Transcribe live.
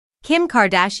Kim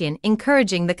Kardashian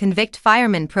encouraging the Convict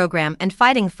Firemen program and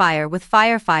fighting fire with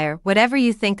fire. Whatever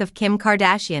you think of Kim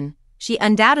Kardashian, she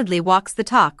undoubtedly walks the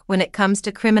talk when it comes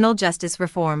to criminal justice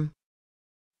reform.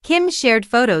 Kim shared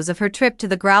photos of her trip to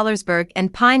the Growlersburg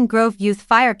and Pine Grove youth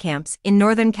fire camps in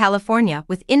Northern California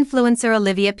with influencer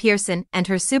Olivia Pearson and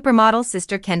her supermodel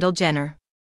sister Kendall Jenner.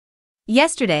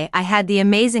 "Yesterday I had the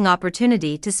amazing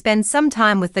opportunity to spend some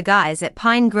time with the guys at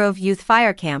Pine Grove Youth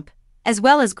Fire Camp, as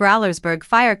well as Growlersburg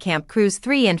Fire Camp Crews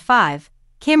 3 and 5,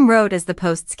 Kim wrote as the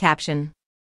post's caption.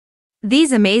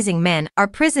 "These amazing men are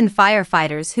prison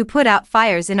firefighters who put out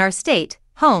fires in our state,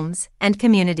 homes, and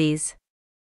communities.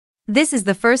 This is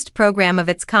the first program of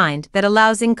its kind that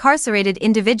allows incarcerated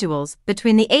individuals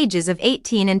between the ages of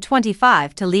 18 and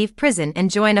 25 to leave prison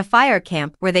and join a fire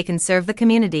camp where they can serve the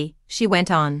community," she went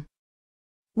on.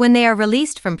 "When they are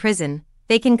released from prison,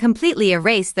 they can completely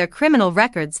erase their criminal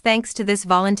records thanks to this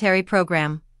voluntary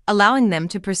program, allowing them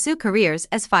to pursue careers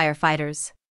as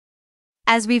firefighters."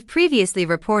 As we've previously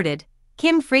reported,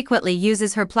 Kim frequently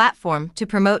uses her platform to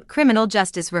promote criminal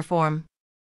justice reform.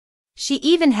 She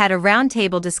even had a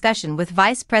roundtable discussion with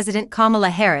Vice President Kamala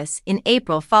Harris in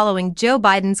April following Joe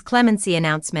Biden's clemency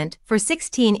announcement for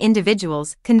 16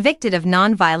 individuals convicted of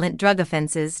nonviolent drug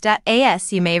offenses.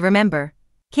 As you may remember,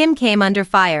 Kim came under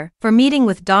fire for meeting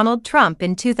with Donald Trump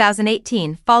in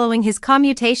 2018 following his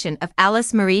commutation of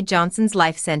Alice Marie Johnson's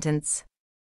life sentence.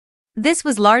 This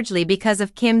was largely because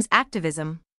of Kim's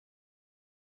activism.